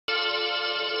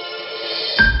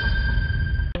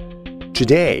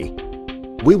Today,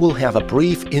 we will have a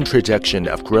brief introduction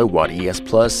of Growatt ES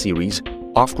Plus series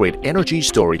off-grid energy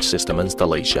storage system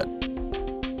installation.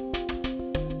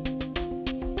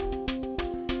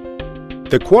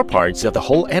 The core parts of the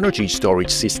whole energy storage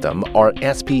system are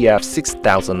SPF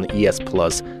 6000 ES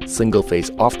Plus single-phase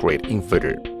off-grid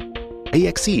inverter,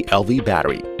 AXE LV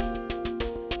battery.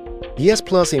 ES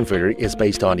Plus inverter is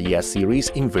based on ES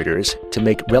series inverters to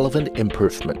make relevant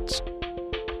improvements.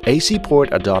 AC port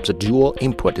adopts a dual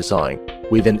input design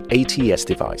with an ATS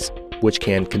device, which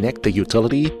can connect the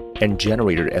utility and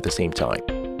generator at the same time.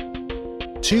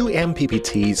 Two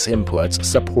MPPT's inputs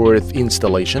support the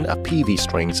installation of PV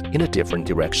strings in different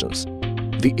directions.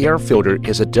 The air filter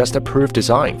is a dust-proof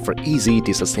design for easy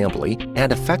disassembly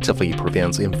and effectively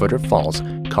prevents inverter faults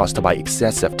caused by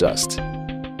excessive dust.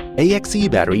 AXE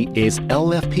battery is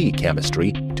LFP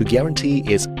chemistry to guarantee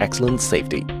its excellent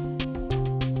safety.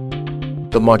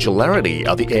 The modularity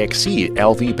of the AXE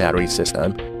LV battery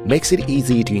system makes it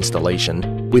easy to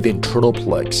installation with internal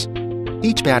plugs.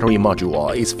 Each battery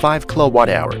module is 5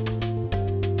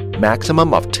 kWh.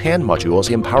 Maximum of 10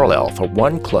 modules in parallel for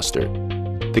one cluster.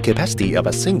 The capacity of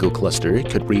a single cluster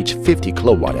could reach 50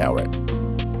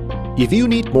 kWh. If you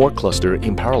need more cluster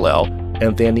in parallel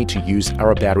and then need to use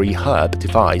our battery hub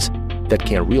device that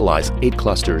can realize 8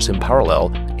 clusters in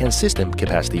parallel, and system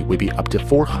capacity will be up to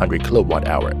 400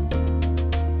 kWh.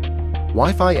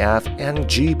 Wi-Fi F and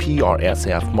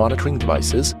GPRSF monitoring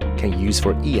devices can use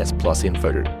for ES Plus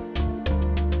inverter.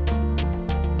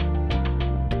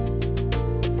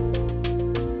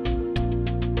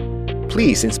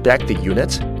 Please inspect the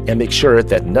unit and make sure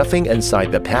that nothing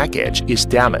inside the package is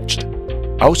damaged.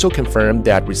 Also confirm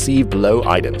that receive below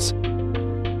items.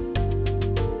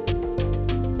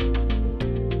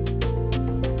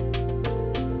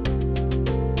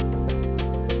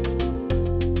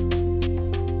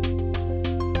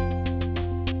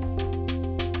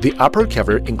 The upper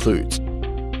cover includes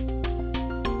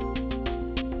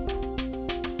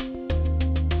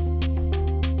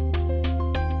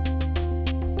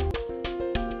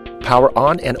power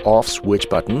on and off switch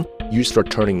button used for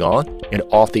turning on and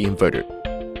off the inverter,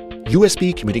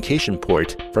 USB communication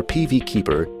port for PV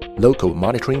keeper local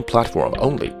monitoring platform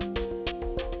only,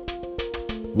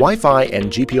 Wi-Fi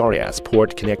and GPRS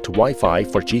port connect to Wi-Fi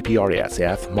for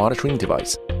GPRSF monitoring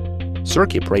device,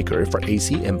 circuit breaker for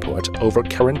AC input over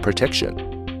current protection,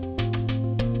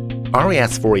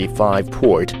 RS485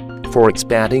 port for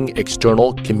expanding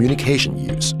external communication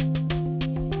use.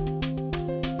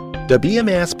 The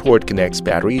BMS port connects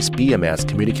battery's BMS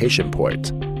communication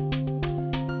port.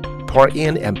 Part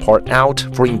in and part out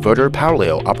for inverter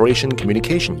parallel operation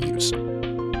communication use.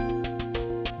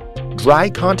 Dry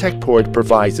contact port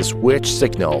provides a switch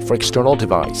signal for external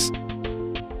device.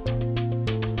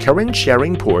 Current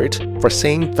sharing port for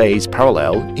same phase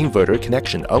parallel inverter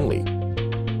connection only.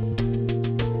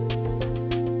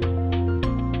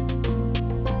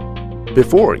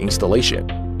 Before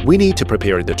installation, we need to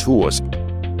prepare the tools.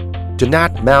 Do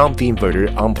not mount the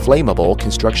inverter on flammable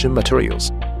construction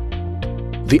materials.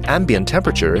 The ambient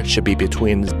temperature should be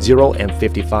between 0 and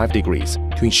 55 degrees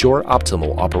to ensure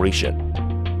optimal operation.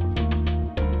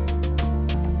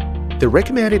 The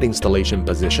recommended installation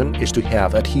position is to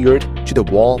have adhered to the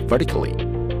wall vertically.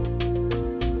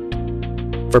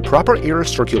 For proper air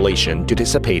circulation to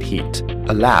dissipate heat,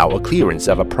 allow a clearance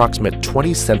of approximately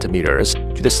 20 centimeters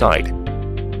to the side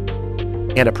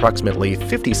and approximately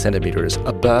 50 centimeters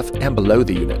above and below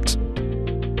the unit.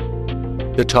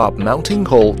 The top mounting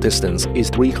hole distance is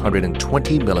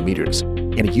 320 millimeters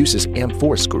and uses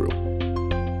M4 screw.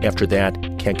 After that,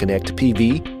 can connect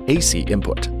PV, AC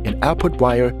input, and output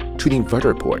wire to the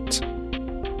inverter port.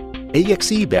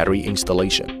 AXE battery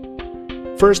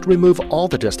installation. First, remove all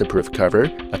the dust-proof cover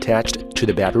attached to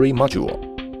the battery module.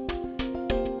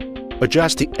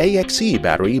 Adjust the AXE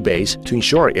battery base to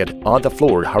ensure it on the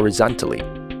floor horizontally.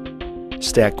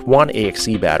 Stack one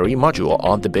AXE battery module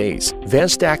on the base, then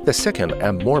stack the second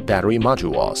and more battery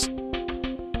modules.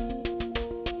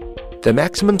 The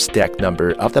maximum stack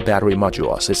number of the battery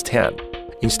modules is 10.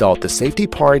 Install the safety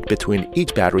part between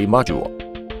each battery module.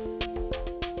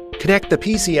 Connect the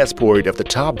PCS port of the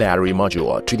top battery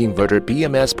module to the inverter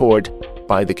BMS port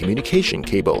by the communication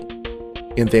cable,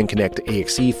 and then connect the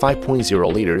AXE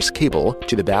 5.0 liters cable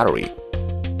to the battery.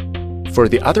 For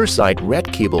the other side,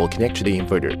 red cable connect to the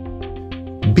inverter.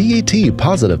 BAT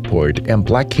positive port and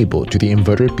black cable to the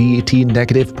inverter BAT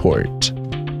negative port.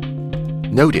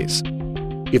 Notice,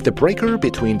 if the breaker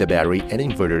between the battery and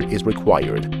inverter is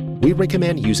required, we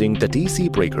recommend using the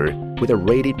DC breaker with a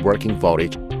rated working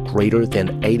voltage greater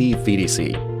than 80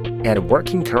 VDC and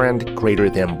working current greater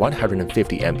than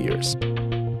 150 amperes.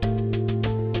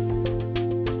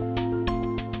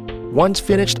 Once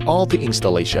finished all the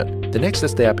installation, the next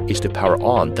step is to power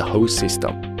on the whole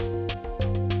system.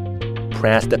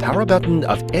 Press the power button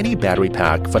of any battery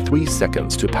pack for 3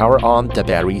 seconds to power on the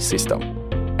battery system,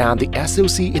 and the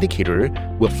SOC indicator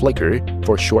will flicker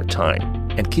for a short time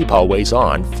and keep always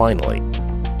on finally.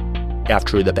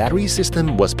 After the battery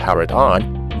system was powered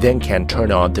on, then can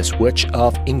turn on the switch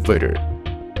of inverter.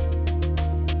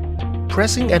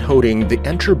 Pressing and holding the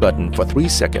enter button for 3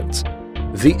 seconds,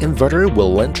 the inverter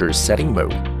will enter setting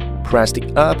mode. Press the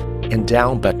up and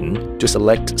down button to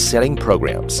select setting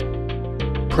programs.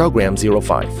 Program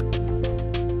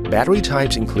 05. Battery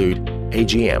types include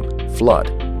AGM, flood,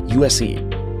 USE,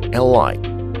 and LI.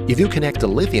 If you connect the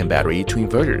lithium battery to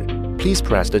inverter, please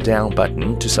press the down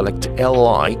button to select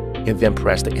LI and then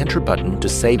press the enter button to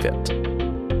save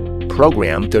it.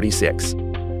 Program 36.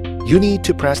 You need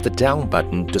to press the down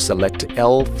button to select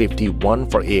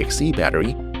L51 for AXE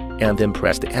battery and then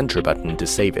press the enter button to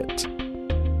save it.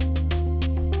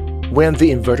 When the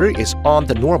inverter is on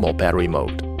the normal battery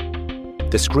mode,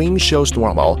 the screen shows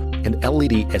normal and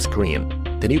LED is green.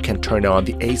 Then you can turn on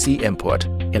the AC input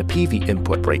and PV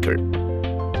input breaker.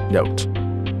 Note: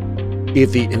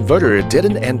 if the inverter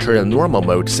didn't enter normal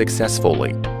mode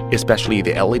successfully, especially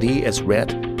the LED is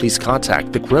red, please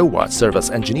contact the Growatt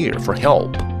service engineer for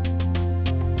help.